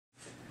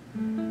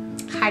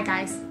Hi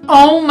guys.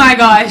 Oh my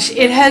gosh,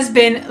 it has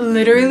been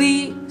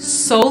literally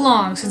so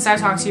long since I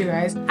talked to you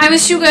guys. I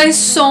miss you guys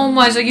so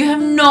much. Like, you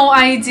have no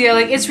idea.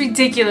 Like, it's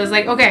ridiculous.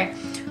 Like, okay,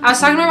 I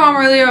was talking to my mom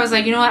earlier. I was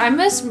like, you know what, I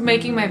miss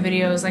making my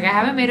videos. Like, I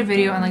haven't made a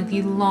video in like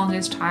the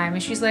longest time.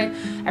 And she's like,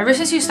 ever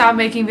since you stopped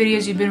making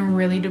videos, you've been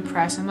really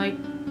depressed. I'm like,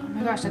 oh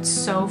my gosh, that's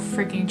so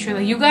freaking true.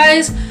 Like, you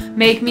guys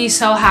make me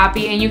so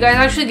happy, and you guys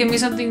actually give me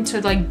something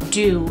to like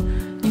do,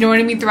 you know what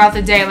I mean, throughout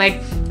the day.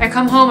 Like, I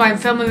come home, I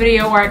film a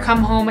video, or I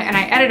come home and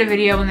I edit a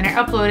video and then I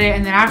upload it,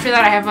 and then after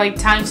that I have like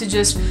time to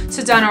just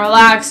sit down and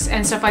relax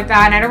and stuff like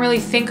that, and I don't really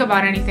think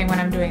about anything when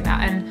I'm doing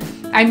that. And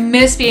I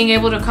miss being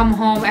able to come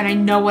home and I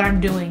know what I'm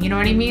doing, you know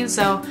what I mean?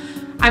 So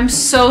I'm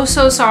so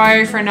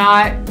sorry for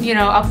not, you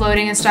know,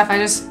 uploading and stuff.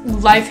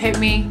 Life hit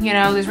me, you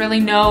know, there's really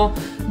no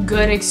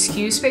good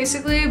excuse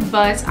basically,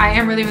 but I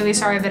am really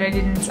sorry that I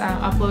didn't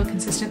upload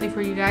consistently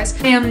for you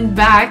guys. I am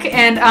back,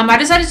 and I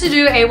decided to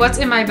do a what's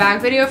in my bag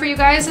video for you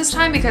guys this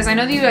time because I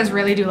know that you guys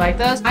really do like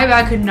those. My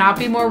bag could not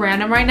be more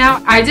random right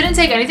now. I didn't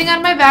take anything out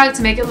of my bag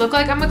to make it look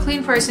like I'm a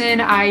clean person.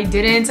 I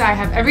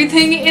have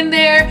everything in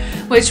there,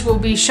 which will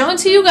be shown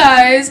to you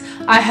guys.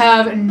 I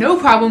have no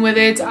problem with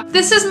it.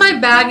 This is my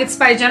bag. It's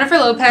by Jennifer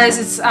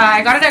Lopez.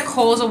 I got it at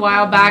Kohl's a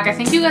while back. I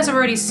think you guys have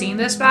already seen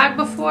this bag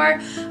before,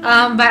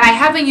 but I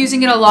have been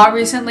using it a lot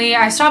recently.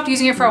 I stopped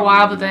using it for a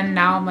while, but then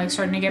now I'm like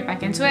starting to get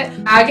back into it.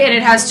 And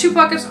it has two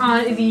pockets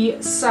on the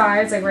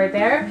sides, like right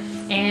there,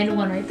 and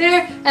one right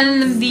there,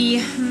 and then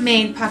the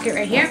main pocket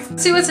right here.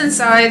 Let's see what's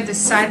inside the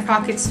side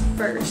pockets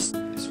first.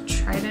 There's a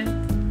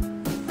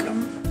Trident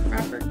gum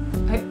wrapper.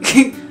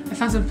 I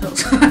found some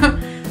pills.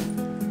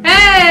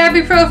 Hey,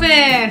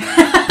 ibuprofen!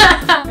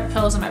 I have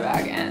pills in my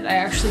bag, and I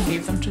actually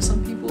gave them to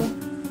some people.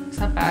 Is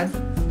that bad?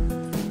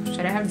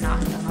 Should I have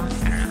not done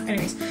that? I don't know.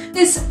 Anyways,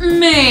 this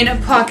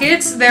main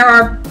pocket, there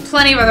are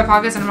plenty of other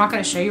pockets, and I'm not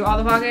going to show you all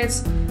the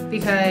pockets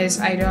because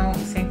I don't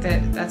think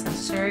that that's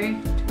necessary,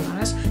 to be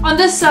honest. On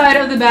this side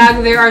of the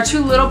bag, there are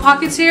two little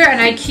pockets here,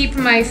 and I keep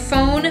my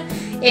phone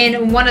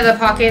in one of the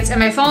pockets, and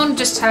my phone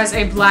just has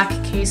a black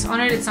case on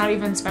it. It's not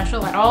even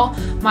special at all.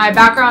 My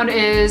background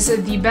is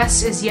 "the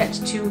best is yet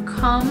to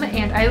come,"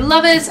 and I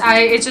love it.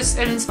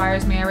 It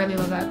inspires me. I really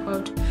love that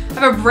quote. I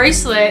have a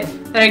bracelet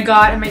that I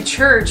got in my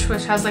church,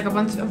 which has like a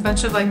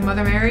bunch of like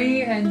Mother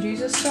Mary and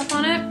Jesus stuff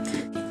on it.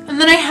 And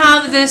then I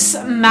have this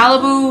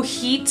Malibu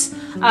Heat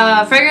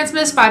fragrance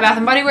mist by Bath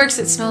 & Body Works.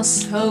 It smells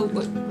so,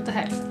 what the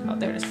heck? Oh,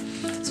 there it is.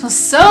 It smells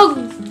so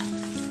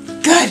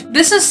good.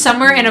 This is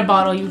summer in a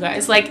bottle, you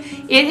guys. Like,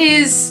 it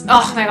is,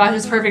 oh my gosh,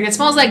 it's perfect. It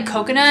smells like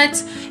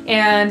coconut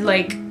and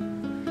like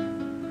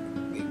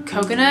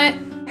coconut.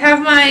 I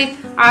have my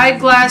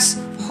eyeglass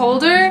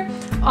holder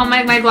on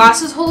my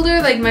glasses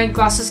holder, like my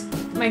glasses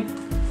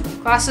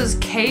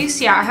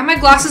case. Yeah, I have my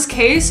glasses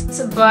case,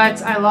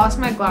 but I lost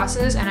my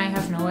glasses and I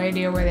have no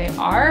idea where they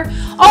are.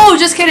 Oh,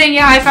 just kidding.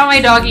 Yeah, I found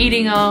my dog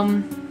eating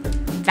them.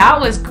 That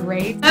was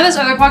great. Now this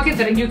other pocket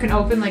that you can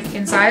open like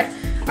inside,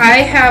 I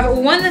have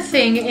one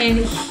thing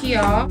in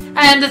here,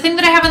 and the thing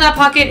that I have in that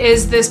pocket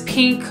is this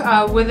pink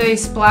with a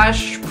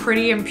splash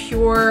pretty and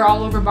pure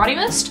all over body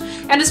mist,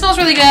 and it smells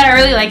really good. I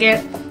really like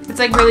it. It's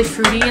like really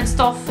fruity and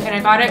stuff, and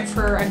I got it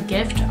for a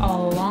gift a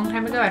long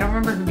time ago. I don't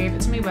remember who gave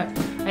it to me, but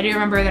I do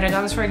remember that I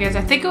got this for a gift.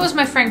 I think it was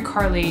my friend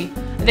Carly.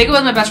 I think it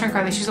was my best friend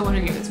Carly. She's the one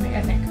who gave it to me,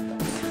 I think.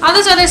 On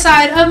this other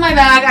side of my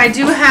bag, I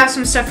do have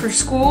some stuff for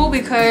school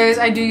because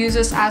I do use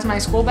this as my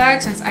school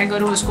bag. Since I go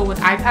to a school with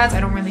iPads,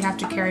 I don't really have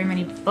to carry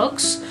many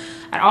books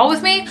at all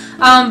with me.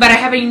 But I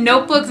have a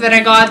notebook that I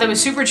got that was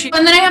super cheap.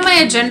 And then I have my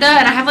agenda,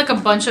 and I have like a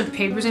bunch of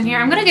papers in here.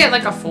 I'm gonna get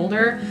like a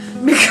folder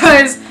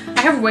because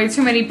I have way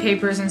too many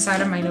papers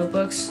inside of my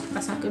notebooks.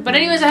 That's not good. But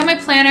anyways, I have my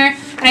planner,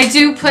 and I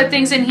do put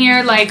things in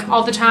here like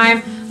all the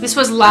time. This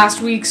was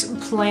last week's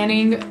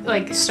planning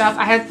like stuff.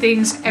 I had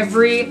things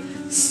every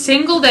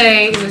single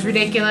day. It was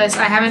ridiculous.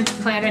 I haven't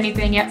planned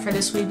anything yet for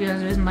this week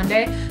because it is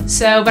Monday.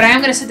 So, but I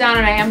am going to sit down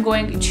and I am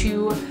going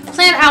to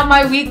plan out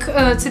my week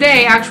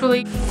today,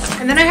 actually.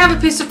 And then I have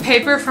a piece of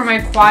paper for my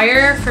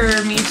choir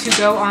for me to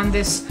go on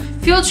this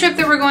field trip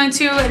that we're going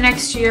to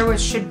next year,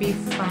 which should be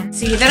fun.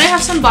 See, then I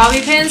have some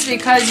bobby pins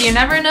because you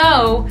never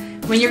know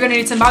when you're gonna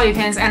need some bobby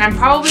pins, and I'm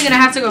probably gonna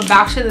have to go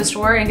back to the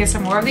store and get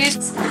some more of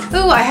these.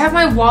 Ooh, I have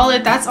my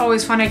wallet. That's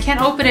always fun. I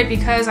can't open it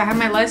because I have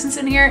my license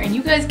in here, and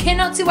you guys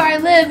cannot see where I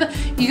live.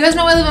 You guys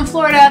know I live in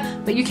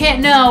Florida, but you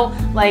can't know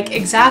like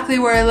exactly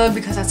where I live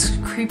because that's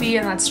creepy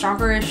and that's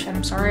stalkerish, and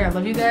I'm sorry, I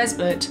love you guys,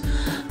 but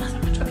not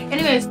that much. Okay,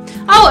 anyways.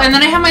 Oh, and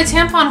then I have my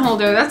tampon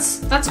holder.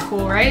 That's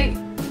cool, right?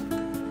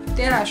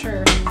 Yeah,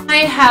 sure.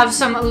 I have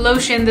some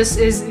lotion. This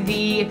is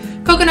the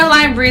Coconut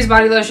Lime Breeze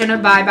Body Lotion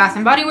by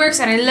Bath & Body Works,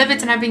 and I love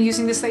it, and I've been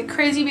using this like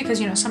crazy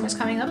because, you know, summer's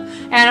coming up,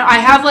 and I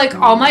have like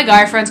all my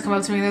guy friends come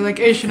up to me, they're like,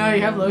 hey Shania,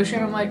 you have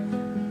lotion? I'm like,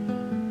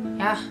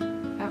 yeah,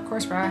 of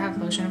course, bro, I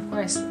have lotion, of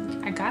course.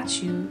 I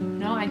got you.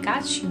 No, I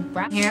got you,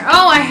 bro. Here.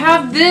 Oh, I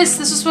have this.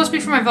 This is supposed to be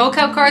for my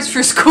vocab cards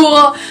for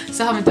school.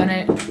 Still haven't done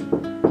it.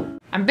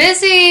 I'm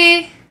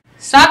busy.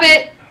 Stop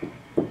it.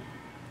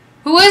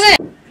 Who is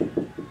it?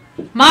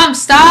 Mom,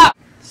 stop.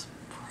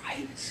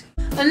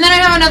 And then I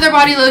have another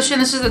body lotion.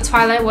 This is the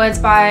Twilight Woods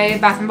by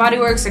Bath & Body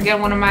Works. Again,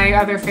 one of my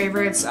other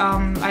favorites.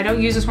 I don't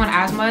use this one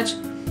as much,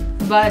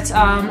 but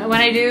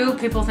when I do,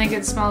 people think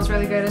it smells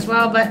really good as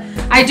well. But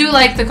I do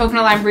like the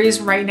Coconut Lime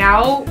Breeze right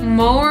now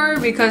more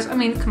because, I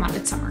mean, come on,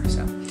 it's summer,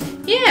 so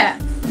yeah.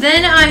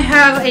 Then I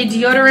have a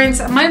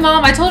deodorant. My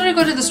mom, I told her to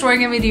go to the store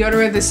and get me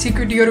deodorant, the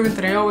secret deodorant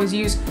that I always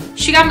use.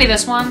 She got me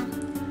this one.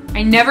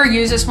 I never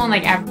use this one,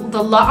 like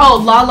the La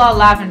La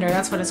Lavender,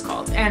 that's what it's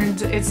called.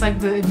 And it's like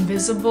the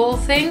invisible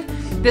thing.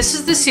 This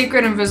is the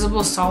Secret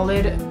Invisible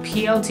Solid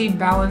PLT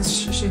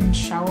Balanced and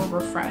Shower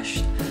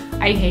Refreshed.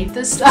 I hate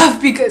this stuff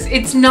because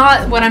it's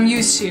not what I'm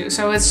used to.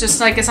 So it's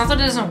just like, it's not that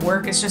it doesn't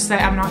work, it's just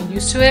that I'm not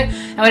used to it.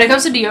 And when it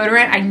comes to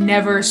deodorant, I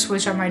never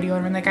switch up my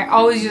deodorant. Like I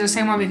always use the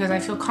same one because I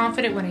feel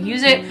confident when I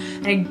use it.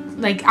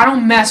 And I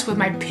don't mess with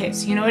my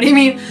pits, you know what I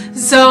mean?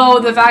 So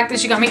the fact that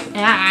she got me,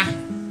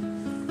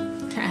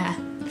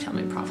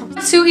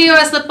 two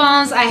EOS lip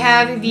balms. I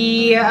have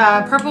the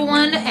purple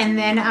one, and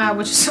then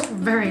which is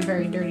very,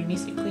 very dirty,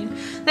 needs to be cleaned.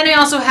 Then I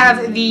also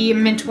have the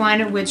mint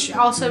one, which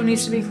also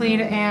needs to be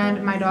cleaned,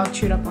 and my dog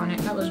chewed up on it.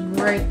 That was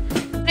great.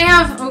 Then I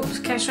have, oops,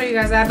 can't show you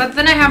guys that, but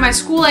then I have my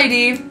school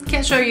ID.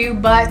 Can't show you,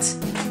 but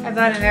I have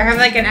that in there. I have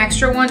like an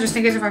extra one just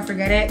in case if I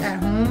forget it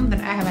at home,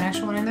 then I have an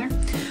extra one in there.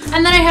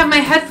 And then I have my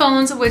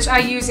headphones, which I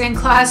use in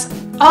class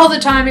all the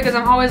time because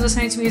I'm always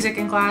listening to music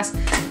in class,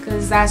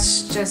 because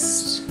that's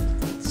just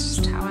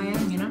how I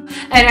am, you know?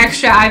 An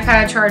extra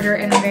iPad charger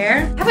in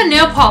there. I have a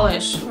nail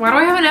polish. Why do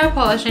I have a nail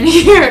polish in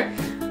here?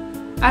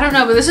 I don't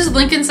know, but this is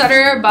Lincoln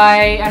Center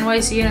by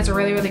NYC, and it's a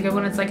really, really good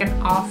one. It's like an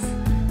off,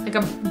 like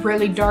a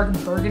really dark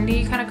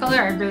burgundy kind of color.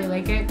 I really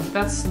like it.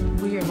 That's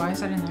weird. Why is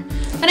that in there?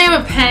 Then I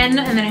have a pen,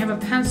 and then I have a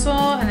pencil,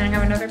 and then I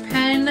have another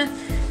pen,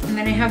 and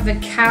then I have the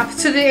cap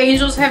to the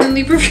Angel's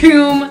Heavenly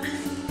Perfume,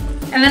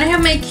 and then I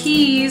have my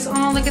keys.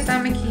 Oh, look at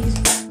that, my keys.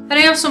 Then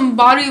I have some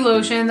body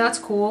lotion. That's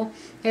cool.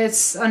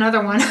 It's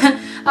another one.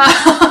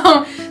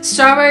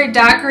 Strawberry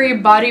Daiquiri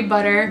Body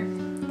Butter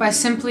by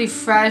Simply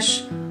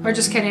Fresh, or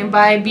just kidding,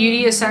 by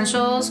Beauty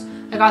Essentials.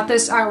 I got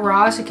this at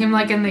Ross. It came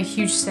like in the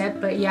huge set,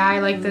 but yeah, I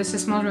like this. It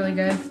smells really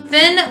good.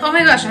 Then, oh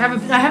my gosh, I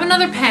have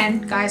another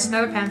pen, guys,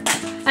 another pen.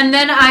 And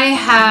then I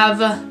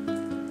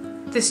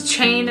have this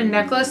chain and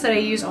necklace that I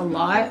use a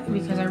lot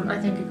because I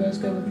think it goes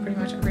good with pretty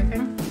much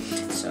everything.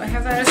 So I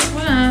have that as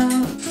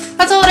well.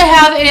 That's all that I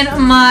have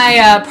in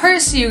my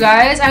purse, you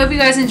guys. I hope you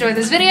guys enjoyed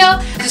this video.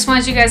 I just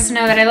wanted you guys to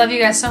know that I love you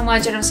guys so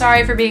much, and I'm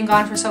sorry for being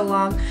gone for so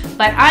long.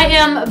 But I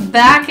am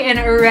back and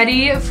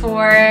ready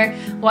for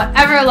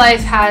whatever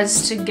life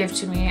has to give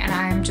to me, and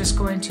I'm just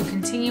going to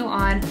continue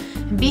on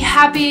and be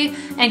happy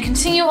and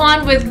continue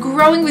on with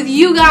growing with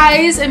you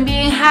guys and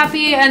being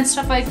happy and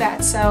stuff like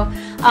that. So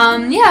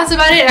yeah, that's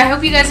about it. I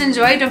hope you guys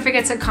enjoyed. Don't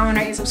forget to comment,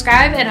 rate, and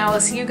subscribe, and I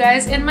will see you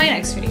guys in my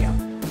next video.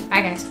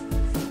 Bye, guys.